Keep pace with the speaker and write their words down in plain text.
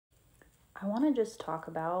I want to just talk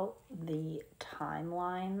about the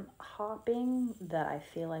timeline hopping that I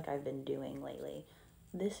feel like I've been doing lately.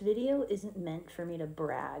 This video isn't meant for me to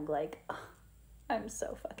brag, like, "Ugh, I'm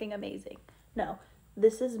so fucking amazing." No,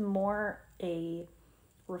 this is more a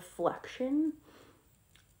reflection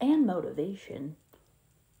and motivation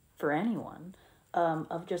for anyone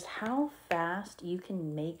of just how fast you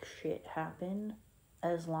can make shit happen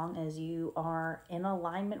as long as you are in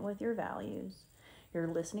alignment with your values, you're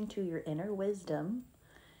listening to your inner wisdom,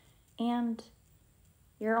 and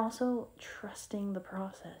you're also trusting the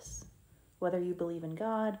process. Whether you believe in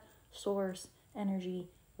God, source, energy,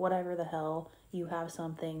 whatever the hell, you have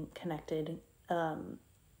something connected and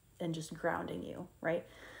just grounding you, right?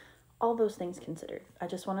 All those things considered. I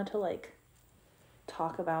just wanted to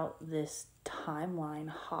talk about this timeline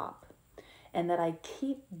hop and that I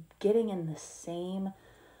keep getting in the same,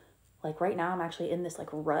 like right now I'm actually in this like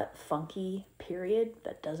rut funky period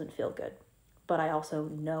that doesn't feel good. But I also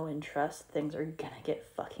know and trust things are gonna get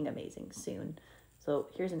fucking amazing soon. So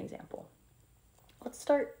here's an example. Let's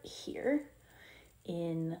start here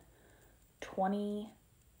in the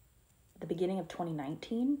beginning of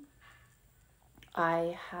 2019.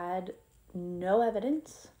 I had no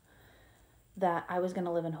evidence that I was going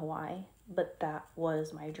to live in Hawaii, but that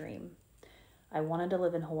was my dream. I wanted to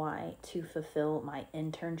live in Hawaii to fulfill my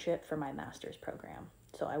internship for my master's program.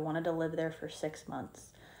 So I wanted to live there for 6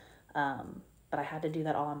 months, but I had to do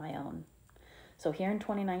that all on my own. So here in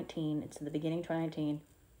 2019, it's the beginning of 2019,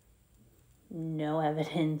 no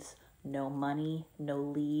evidence, no money, no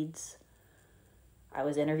leads. I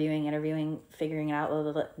was interviewing, figuring it out, blah,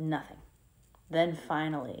 blah, blah, nothing. Then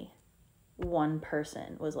finally, one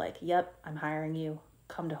person was like, "Yep, I'm hiring you.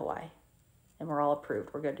 Come to Hawaii." And we're all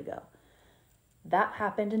approved. We're good to go. That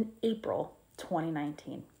happened in April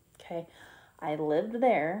 2019. Okay. I lived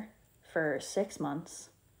there for 6 months.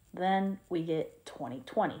 Then we get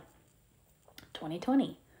 2020.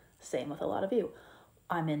 2020. Same with a lot of you.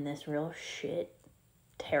 I'm in this real shit,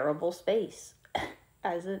 terrible space,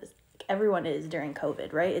 as everyone is during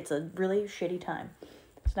COVID, right? It's a really shitty time.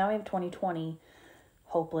 So now we have 2020,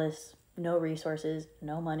 hopeless, no resources,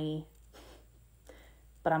 no money,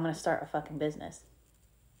 but I'm going to start a fucking business.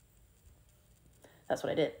 That's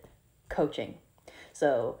what I did. Coaching.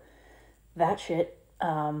 So that shit,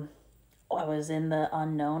 I was in the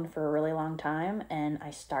unknown for a really long time, and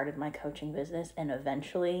I started my coaching business, and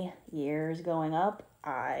eventually, years going up,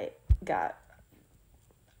 I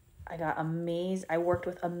worked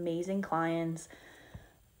with amazing clients,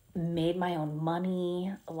 made my own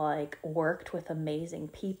money, worked with amazing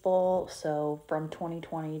people. So from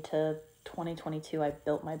 2020 to 2022, I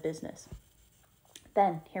built my business.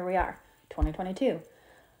 Then here we are, 2022.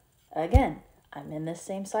 Again, I'm in this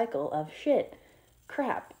same cycle of shit,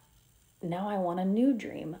 crap. Now I want a new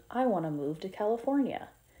dream. I want to move to California.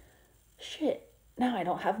 Shit. Now I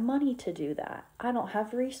don't have money to do that. I don't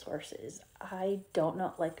have resources. I don't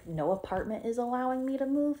know, no apartment is allowing me to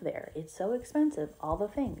move there. It's so expensive, all the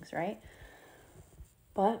things, right?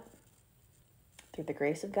 But through the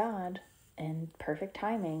grace of God and perfect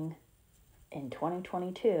timing, in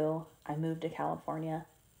 2022, I moved to California,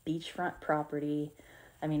 beachfront property.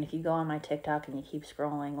 I mean, if you go on my TikTok and you keep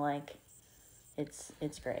scrolling,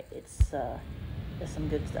 it's great. It's some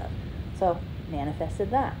good stuff. So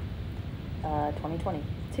manifested that.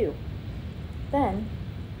 2022. Then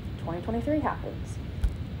 2023 happens.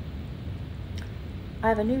 I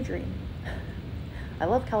have a new dream. I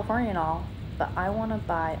love California and all, but I want to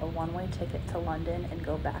buy a one-way ticket to London and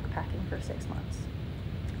go backpacking for 6 months.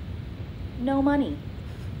 No money,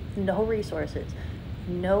 no resources,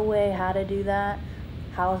 no way how to do that.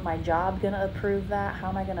 How is my job going to approve that? How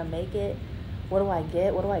am I going to make it? What do I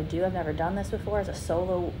get? What do I do? I've never done this before as a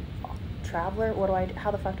solo traveler. How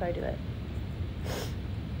the fuck do I do it?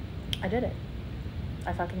 I did it.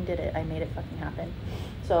 I fucking did it. I made it fucking happen.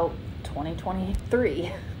 So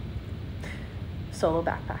 2023, solo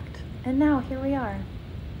backpacked. And now here we are,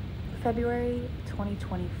 February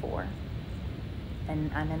 2024.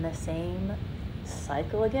 And I'm in the same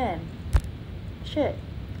cycle again. Shit,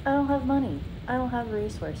 I don't have money. I don't have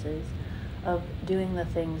resources of doing the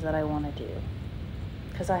things that I want to do.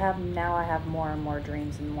 Because I have more and more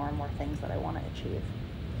dreams and more things that I want to achieve.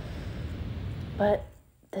 But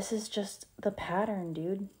this is just the pattern,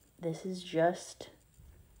 dude. This is just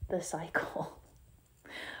the cycle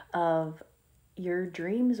of your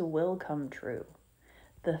dreams will come true.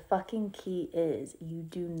 The fucking key is you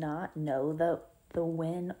do not know the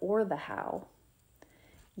when or the how.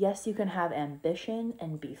 Yes, you can have ambition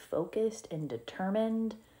and be focused and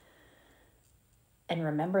determined. And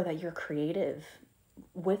remember that you're creative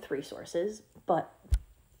with resources, but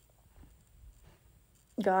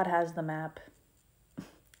God has the map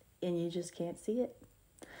and you just can't see it.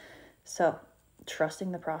 So,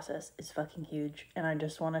 trusting the process is fucking huge. And I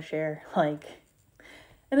just want to share, like,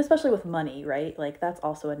 and especially with money, right? Like, that's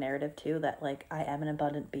also a narrative too, that, like, I am an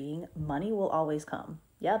abundant being. Money will always come.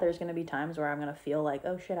 Yeah, there's going to be times where I'm going to feel like,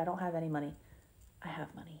 oh shit, I don't have any money. I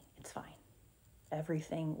have money. It's fine.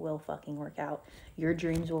 Everything will fucking work out. Your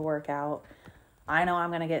dreams will work out. I know I'm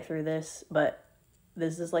going to get through this, but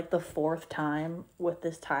this is like the 4th time with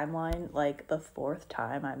this timeline. Like, the 4th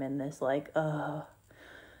time I'm in this, like,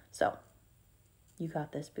 So, you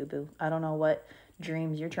got this, boo-boo. I don't know what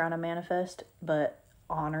dreams you're trying to manifest, but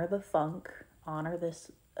honor the funk, honor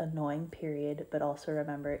this annoying period, but also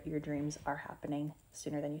remember your dreams are happening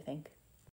sooner than you think.